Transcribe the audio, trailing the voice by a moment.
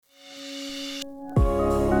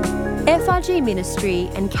FRG Ministry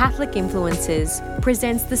and Catholic Influencers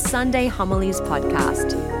presents the Sunday Homilies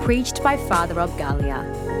podcast, preached by Father Rob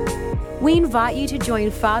Galea. We invite you to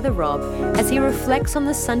join Father Rob as he reflects on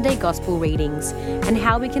the Sunday Gospel readings and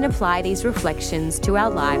how we can apply these reflections to our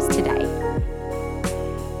lives today.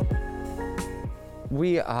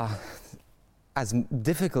 We are, as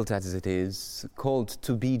difficult as it is, called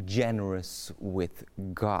to be generous with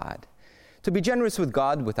God. To be generous with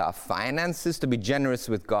God with our finances, to be generous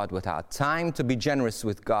with God with our time, to be generous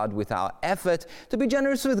with God with our effort, to be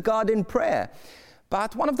generous with God in prayer.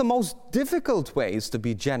 But one of the most difficult ways to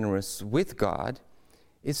be generous with God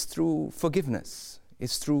is through forgiveness,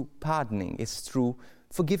 is through pardoning, is through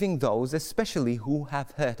forgiving those, especially who have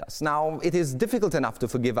hurt us. Now, it is difficult enough to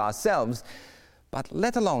forgive ourselves, but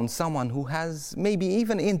let alone someone who has maybe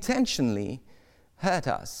even intentionally hurt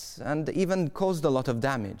us and even caused a lot of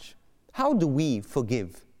damage. How do we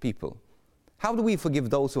forgive people? How do we forgive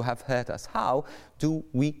those who have hurt us? How do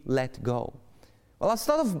we let go? Well, I'll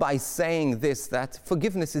start off by saying this, that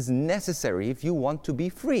forgiveness is necessary if you want to be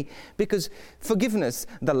free. Because forgiveness,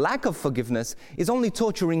 the lack of forgiveness, is only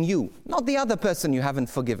torturing you, not the other person you haven't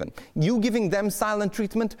forgiven. You giving them silent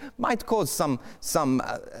treatment might cause some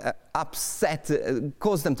upset,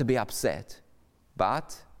 cause them to be upset.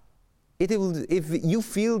 But if you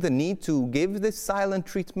feel the need to give this silent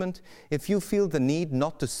treatment, if you feel the need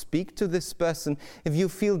not to speak to this person, if you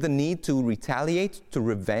feel the need to retaliate, to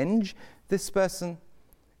revenge this person,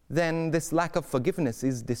 then this lack of forgiveness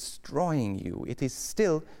is destroying you. It is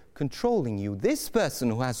still controlling you. This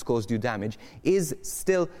person who has caused you damage is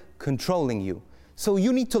still controlling you. So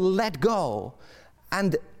you need to let go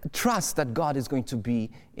and trust that God is going to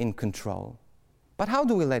be in control. But how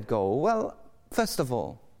do we let go? Well, first of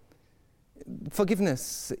all,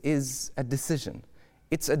 forgiveness is a decision.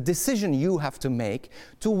 It's a decision you have to make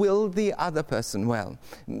to will the other person well.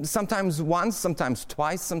 Sometimes once, sometimes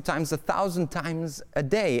twice, sometimes 1,000 times a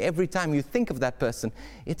day. Every time you think of that person,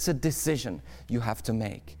 it's a decision you have to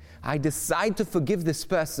make. I decide to forgive this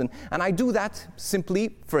person, and I do that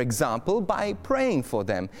simply, for example, by praying for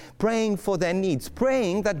them, praying for their needs,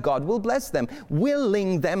 praying that God will bless them,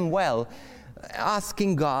 willing them well,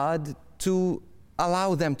 asking God to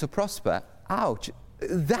allow them to prosper. Ouch,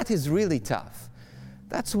 that is really tough.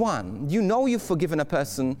 That's one. You know you've forgiven a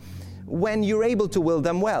person when you're able to will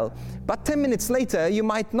them well. But 10 minutes later, you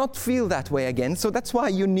might not feel that way again, so that's why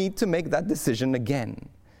you need to make that decision again.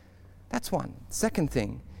 That's one. Second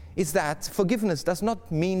thing is that forgiveness does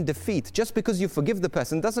not mean defeat. Just because you forgive the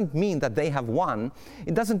person doesn't mean that they have won.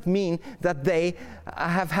 It doesn't mean that they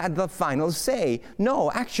have had the final say.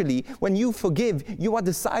 No, actually, when you forgive, you are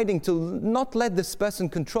deciding to not let this person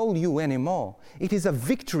control you anymore. It is a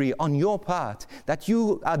victory on your part that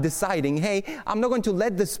you are deciding, hey, I'm not going to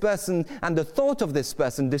let this person and the thought of this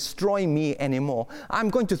person destroy me anymore. I'm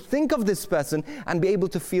going to think of this person and be able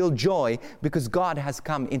to feel joy because God has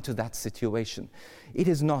come into that situation. It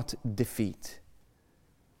is not defeat.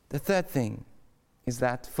 The third thing is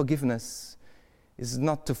that forgiveness is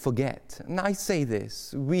not to forget. And I say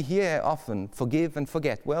this, we hear often, forgive and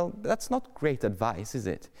forget. Well, that's not great advice, is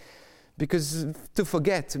it? Because to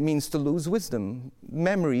forget means to lose wisdom.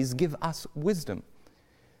 Memories give us wisdom.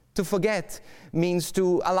 To forget means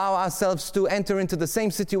to allow ourselves to enter into the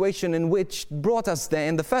same situation in which brought us there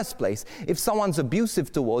in the first place. If someone's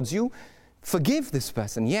abusive towards you, forgive this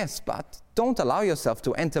person, yes, but don't allow yourself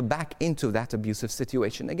to enter back into that abusive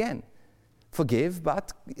situation again. Forgive,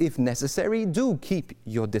 but if necessary, do keep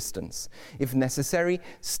your distance. If necessary,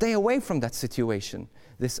 stay away from that situation,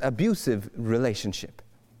 this abusive relationship.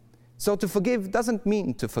 So to forgive doesn't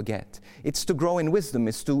mean to forget. It's to grow in wisdom.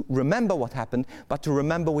 It's to remember what happened, but to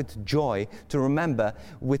remember with joy, to remember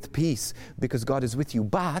with peace, because God is with you.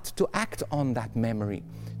 But to act on that memory,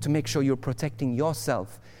 to make sure you're protecting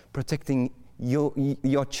yourself, protecting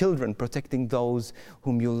your children, protecting those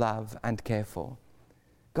whom you love and care for.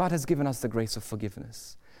 God has given us the grace of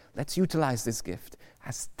forgiveness. Let's utilize this gift,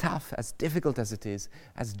 as tough, as difficult as it is,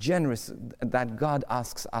 as generous that God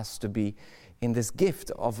asks us to be in this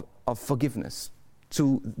gift of forgiveness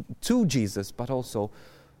to Jesus, but also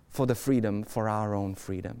for the freedom, for our own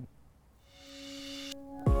freedom.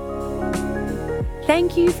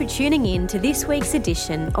 Thank you for tuning in to this week's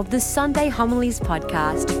edition of the Sunday Homilies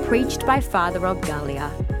podcast, preached by Father Rob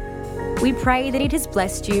Galea. We pray that it has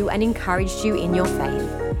blessed you and encouraged you in your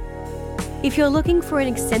faith. If you're looking for an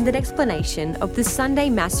extended explanation of the Sunday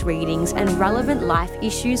Mass readings and relevant life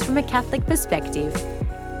issues from a Catholic perspective,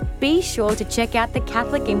 be sure to check out the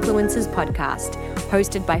Catholic Influencers podcast,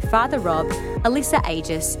 hosted by Father Rob, Alyssa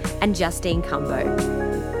Aegis, and Justine Cumbo.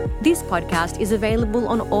 This podcast is available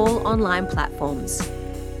on all online platforms.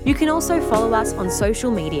 You can also follow us on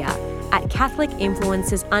social media at Catholic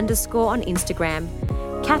Influencers _ on Instagram,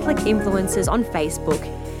 Catholic Influencers on Facebook,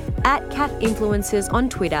 at Cath Influencers on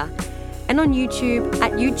Twitter, and on YouTube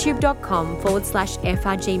at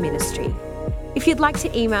youtube.com/FRG Ministry. If you'd like to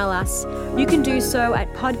email us, you can do so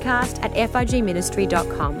at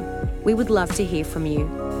podcast@frgministry.com. We would love to hear from you.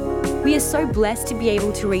 We are so blessed to be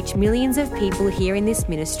able to reach millions of people here in this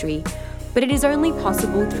ministry, but it is only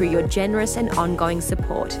possible through your generous and ongoing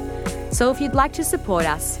support. So if you'd like to support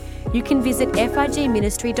us, you can visit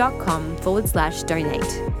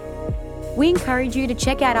frgministry.com/donate. We encourage you to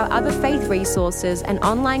check out our other faith resources and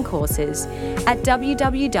online courses at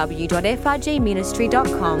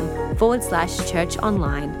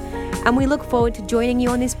www.frgministry.com/churchonline. And we look forward to joining you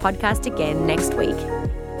on this podcast again next week.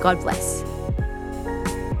 God bless.